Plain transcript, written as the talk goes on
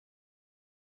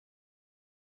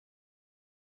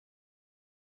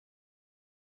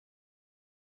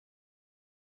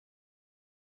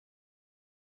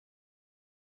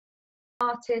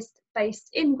artist based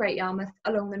in Great Yarmouth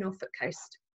along the Norfolk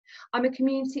coast. I'm a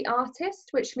community artist,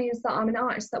 which means that I'm an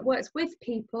artist that works with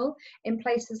people in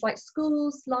places like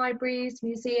schools, libraries,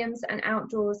 museums and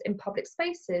outdoors in public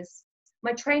spaces.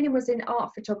 My training was in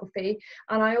art photography,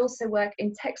 and I also work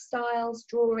in textiles,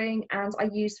 drawing, and I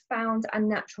use found and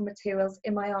natural materials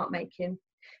in my art making.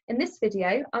 In this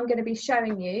video, I'm going to be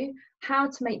showing you how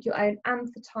to make your own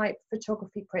Anthotype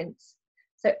photography prints.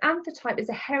 So Anthotype is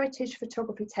a heritage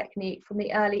photography technique from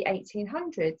the early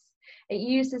 1800s. It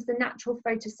uses the natural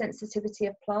photosensitivity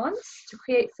of plants to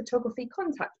create photography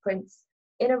contact prints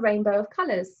in a rainbow of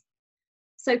colours.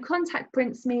 So contact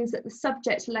prints means that the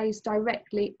subject lays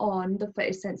directly on the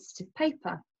photosensitive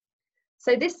paper.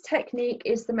 So this technique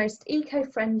is the most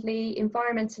eco-friendly,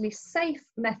 environmentally safe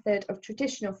method of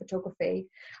traditional photography.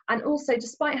 And also,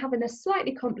 despite having a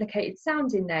slightly complicated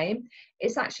sounding name,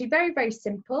 it's actually very, very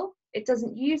simple. It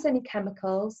doesn't use any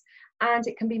chemicals, and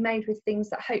it can be made with things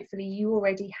that hopefully you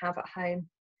already have at home.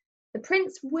 The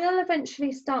prints will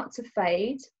eventually start to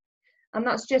fade, and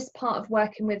that's just part of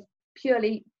working with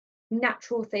purely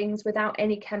natural things without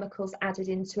any chemicals added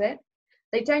into it.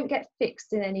 They don't get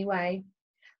fixed in any way.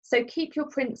 So keep your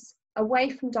prints away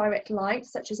from direct light,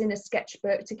 such as in a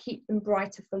sketchbook, to keep them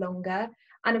brighter for longer.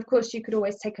 And of course, you could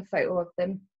always take a photo of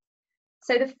them.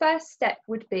 So the first step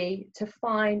would be to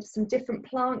find some different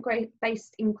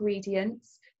plant-based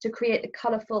ingredients to create the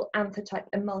colourful Anthotype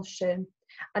emulsion.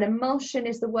 An emulsion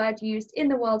is the word used in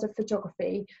the world of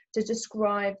photography to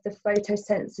describe the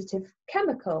photosensitive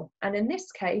chemical. And in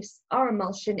this case, our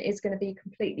emulsion is going to be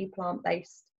completely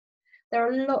plant-based. There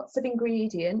are lots of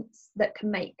ingredients that can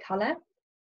make colour.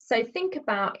 So think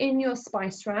about, in your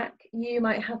spice rack, you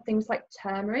might have things like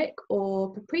turmeric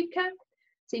or paprika.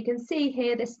 So you can see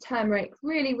here this turmeric,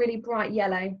 really, really bright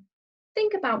yellow.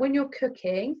 Think about when you're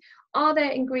cooking, are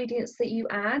there ingredients that you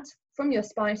add from your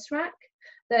spice rack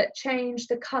that change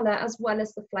the colour as well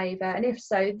as the flavour? And if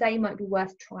so, they might be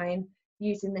worth trying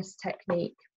using this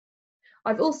technique.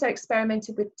 I've also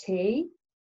experimented with tea,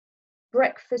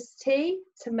 breakfast tea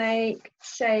to make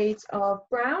shades of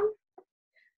brown,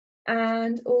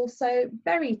 and also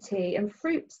berry tea and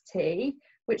fruit tea,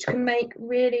 which can make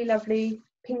really lovely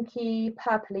pinky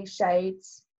purpley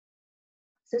shades.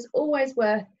 So it's always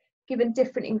worth giving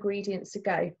different ingredients a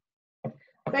go.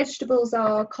 Vegetables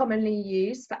are commonly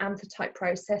used for Anthotype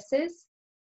processes.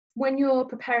 When you're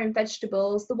preparing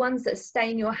vegetables, the ones that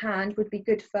stain your hand would be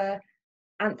good for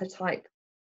Anthotype.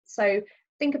 So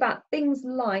think about things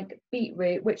like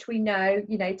beetroot, which we know,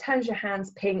 turns your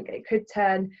hands pink. It could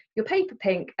turn your paper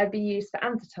pink and be used for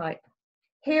Anthotype.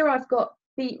 Here I've got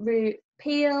beetroot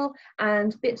peel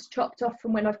and bits chopped off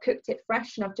from when I've cooked it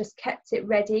fresh, and I've just kept it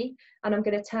ready, and I'm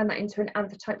going to turn that into an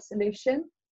Anthotype solution.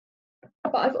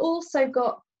 But I've also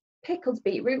got pickled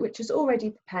beetroot, which is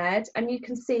already prepared, and you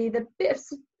can see the bit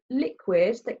of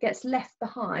liquid that gets left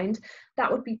behind.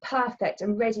 That would be perfect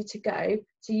and ready to go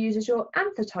to use as your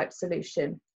Anthotype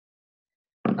solution.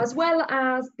 As well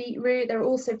as beetroot, there are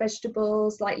also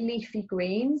vegetables like leafy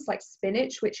greens, like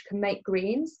spinach, which can make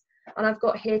greens. And I've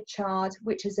got here chard,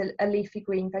 which is a leafy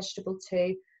green vegetable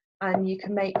too, and you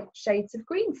can make shades of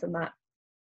green from that.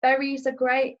 Berries are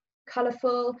great,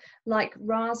 colourful, like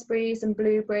raspberries and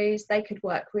blueberries. They could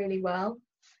work really well.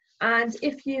 And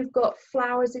if you've got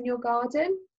flowers in your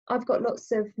garden, I've got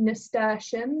lots of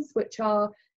nasturtiums, which are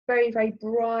very, very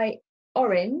bright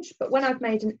orange, but when I've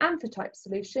made an Anthotype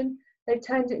solution, they've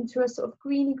turned it into a sort of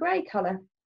greeny grey colour.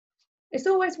 It's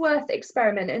always worth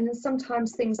experimenting, and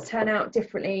sometimes things turn out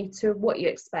differently to what you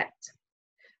expect.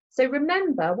 So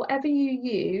remember, whatever you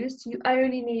use, you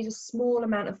only need a small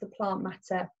amount of the plant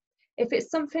matter. If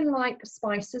it's something like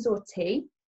spices or tea,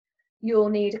 you'll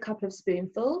need a couple of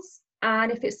spoonfuls. And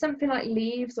if it's something like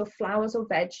leaves or flowers or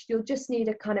veg, you'll just need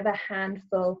a kind of a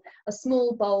handful. A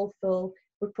small bowl full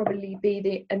would probably be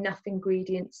the enough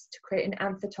ingredients to create an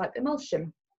Anthotype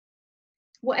emulsion.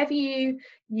 Whatever you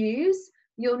use,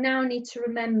 you'll now need to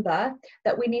remember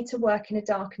that we need to work in a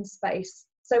darkened space.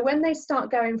 So when they start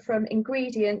going from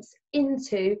ingredients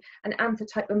into an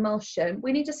Anthotype emulsion,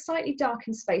 we need a slightly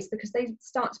darkened space because they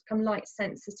start to become light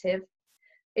sensitive.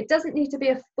 It doesn't need to be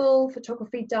a full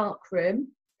photography dark room,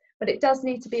 but it does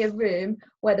need to be a room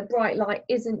where the bright light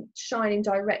isn't shining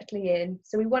directly in.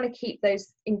 So we want to keep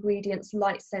those ingredients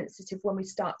light sensitive when we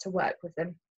start to work with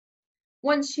them.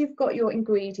 Once you've got your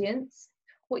ingredients,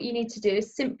 what you need to do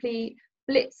is simply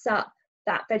blitz up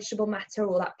that vegetable matter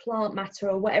or that plant matter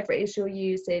or whatever it is you're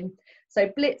using. So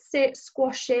blitz it,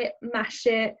 squash it, mash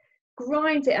it,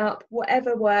 grind it up,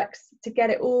 whatever works to get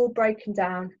it all broken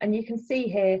down. And you can see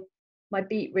here, my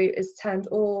beetroot has turned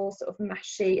all sort of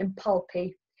mashy and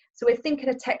pulpy. So we're thinking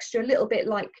a texture a little bit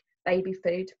like baby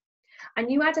food.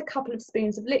 And you add a couple of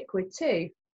spoons of liquid too.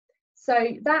 So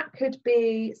that could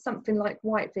be something like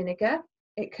white vinegar,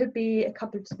 it could be a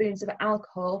couple of spoons of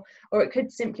alcohol, or it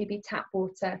could simply be tap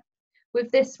water. With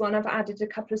this one, I've added a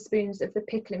couple of spoons of the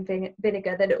pickling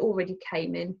vinegar that it already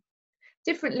came in.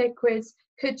 Different liquids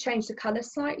could change the colour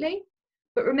slightly,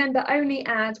 but remember, only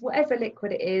add whatever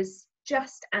liquid it is,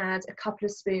 just add a couple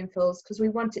of spoonfuls, because we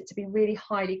want it to be really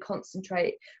highly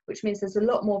concentrated, which means there's a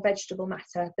lot more vegetable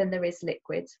matter than there is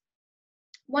liquid.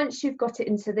 Once you've got it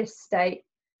into this state,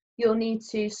 you'll need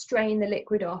to strain the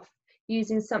liquid off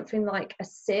using something like a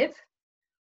sieve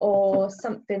or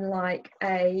something like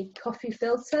a coffee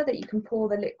filter that you can pour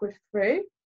the liquid through.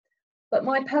 But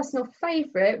my personal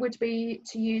favourite would be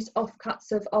to use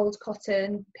offcuts of old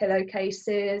cotton,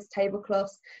 pillowcases,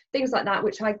 tablecloths, things like that,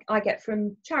 which I get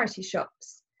from charity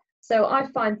shops. So I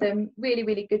find them really,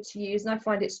 really good to use, and I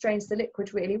find it strains the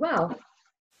liquid really well.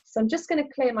 So I'm just going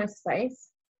to clear my space.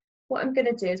 What I'm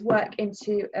going to do is work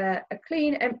into a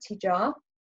clean, empty jar,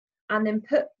 and then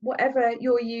put whatever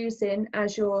you're using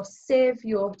as your sieve,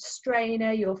 your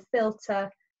strainer, your filter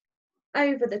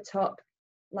over the top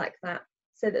like that,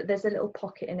 so that there's a little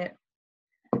pocket in it.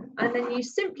 And then you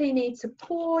simply need to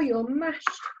pour your mashed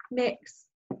mix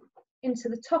into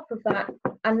the top of that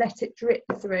and let it drip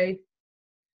through.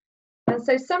 And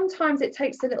so sometimes it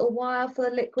takes a little while for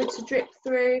the liquid to drip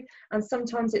through, and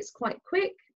sometimes it's quite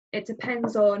quick. It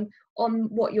depends on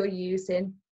what you're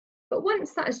using. But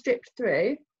once that has dripped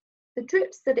through, the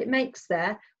drips that it makes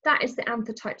there, that is the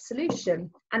Anthotype solution.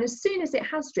 And as soon as it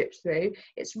has dripped through,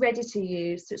 it's ready to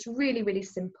use. So it's really, really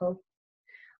simple.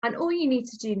 And all you need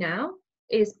to do now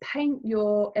is paint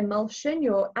your emulsion,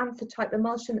 your Anthotype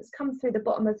emulsion that's come through the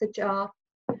bottom of the jar,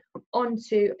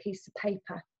 onto a piece of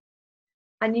paper.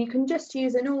 And you can just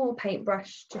use a normal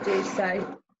paintbrush to do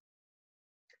so.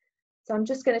 So I'm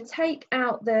just going to take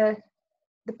out the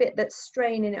bit that's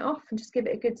straining it off and just give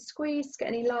it a good squeeze, get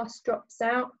any last drops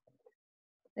out.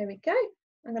 There we go.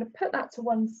 I'm going to put that to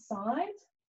one side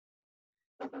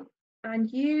and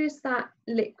use that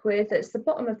liquid that's the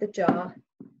bottom of the jar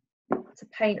to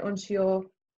paint onto your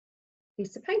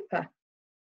piece of paper.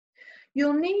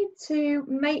 You'll need to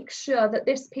make sure that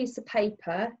this piece of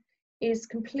paper is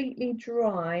completely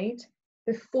dried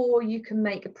before you can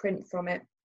make a print from it.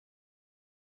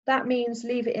 That means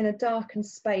leave it in a darkened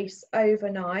space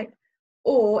overnight,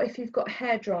 or if you've got a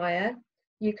hairdryer,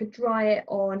 you could dry it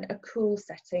on a cool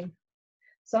setting.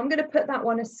 So I'm going to put that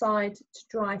one aside to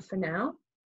dry for now.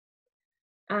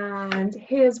 And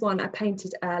here's one I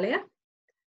painted earlier.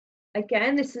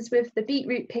 Again, this is with the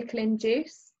beetroot pickling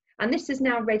juice, and this is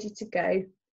now ready to go.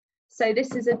 So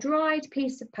this is a dried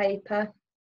piece of paper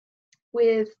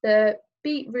with the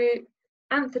beetroot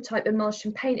Anthotype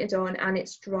emulsion painted on, and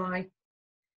it's dry.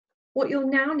 What you'll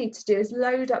now need to do is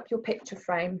load up your picture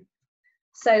frame.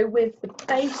 So with the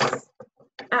base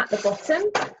at the bottom,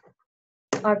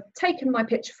 I've taken my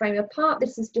picture frame apart.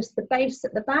 This is just the base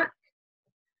at the back.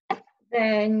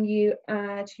 Then you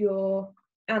add your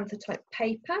Anthotype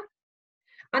paper,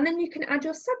 and then you can add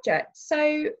your subject.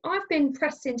 So I've been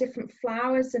pressing different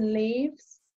flowers and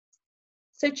leaves.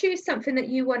 So choose something that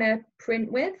you want to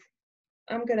print with.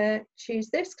 I'm going to choose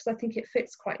this because I think it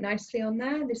fits quite nicely on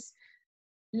there, this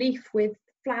leaf with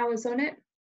flowers on it.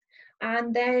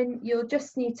 And then you'll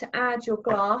just need to add your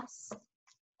glass.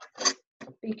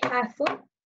 Be careful.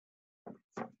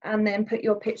 And then put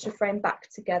your picture frame back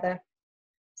together.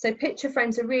 So picture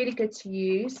frames are really good to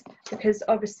use because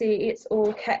obviously it's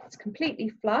all kept completely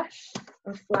flush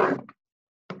and flat.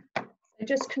 So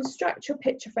just construct your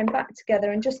picture frame back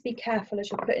together and just be careful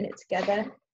as you're putting it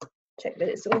together. Check that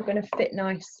it's all going to fit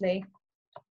nicely.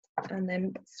 And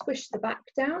then squish the back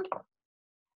down.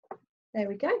 There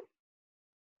we go.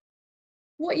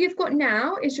 What you've got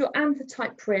now is your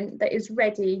Anthotype print that is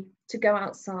ready to go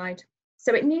outside.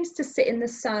 So it needs to sit in the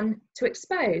sun to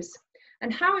expose.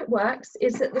 And how it works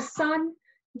is that the sun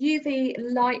UV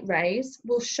light rays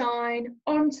will shine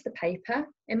onto the paper.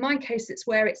 In my case, it's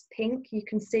where it's pink. You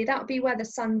can see that'll be where the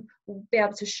sun will be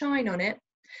able to shine on it.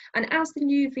 And as the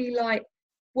UV light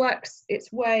works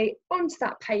its way onto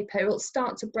that paper, it will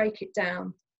start to break it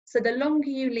down. So the longer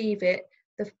you leave it,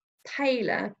 the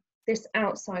paler this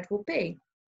outside will be.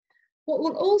 What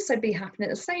will also be happening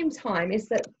at the same time is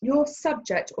that your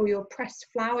subject or your pressed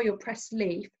flower, your pressed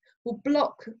leaf, will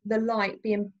block the light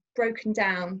being broken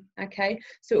down, okay?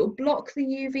 So it will block the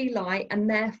UV light, and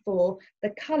therefore the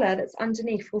colour that's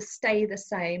underneath will stay the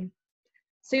same.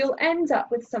 So you'll end up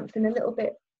with something a little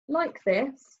bit like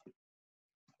this,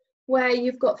 where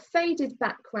you've got faded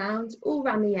background all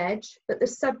around the edge, but the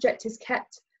subject is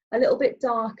kept a little bit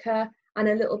darker and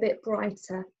a little bit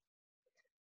brighter.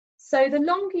 So the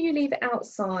longer you leave it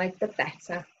outside, the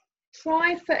better.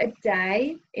 Try for a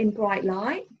day in bright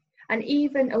light and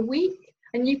even a week,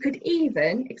 and you could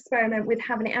even experiment with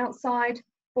having it outside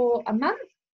for a month.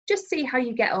 Just see how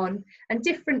you get on, and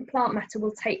different plant matter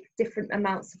will take different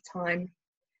amounts of time.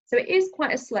 So it is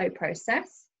quite a slow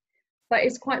process, but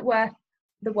it's quite worth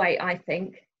the wait, I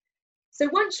think. So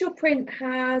once your print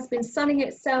has been sunning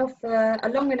itself for a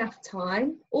long enough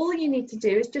time, all you need to do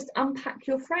is just unpack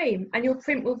your frame and your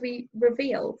print will be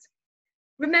revealed.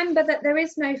 Remember that there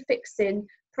is no fixing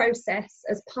process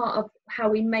as part of how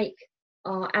we make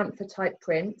our Anthotype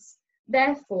prints.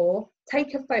 Therefore,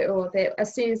 take a photo of it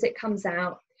as soon as it comes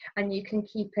out and you can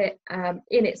keep it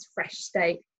in its fresh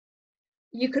state.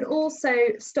 You can also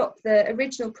stop the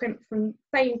original print from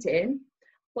fading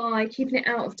by keeping it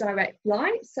out of direct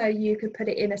light. So you could put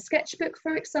it in a sketchbook,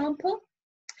 for example.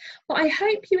 But I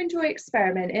hope you enjoy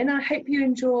experimenting. I hope you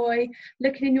enjoy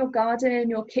looking in your garden and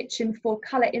your kitchen for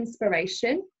colour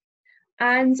inspiration.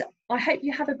 And I hope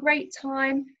you have a great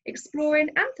time exploring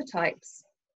Anthotypes.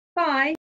 Bye.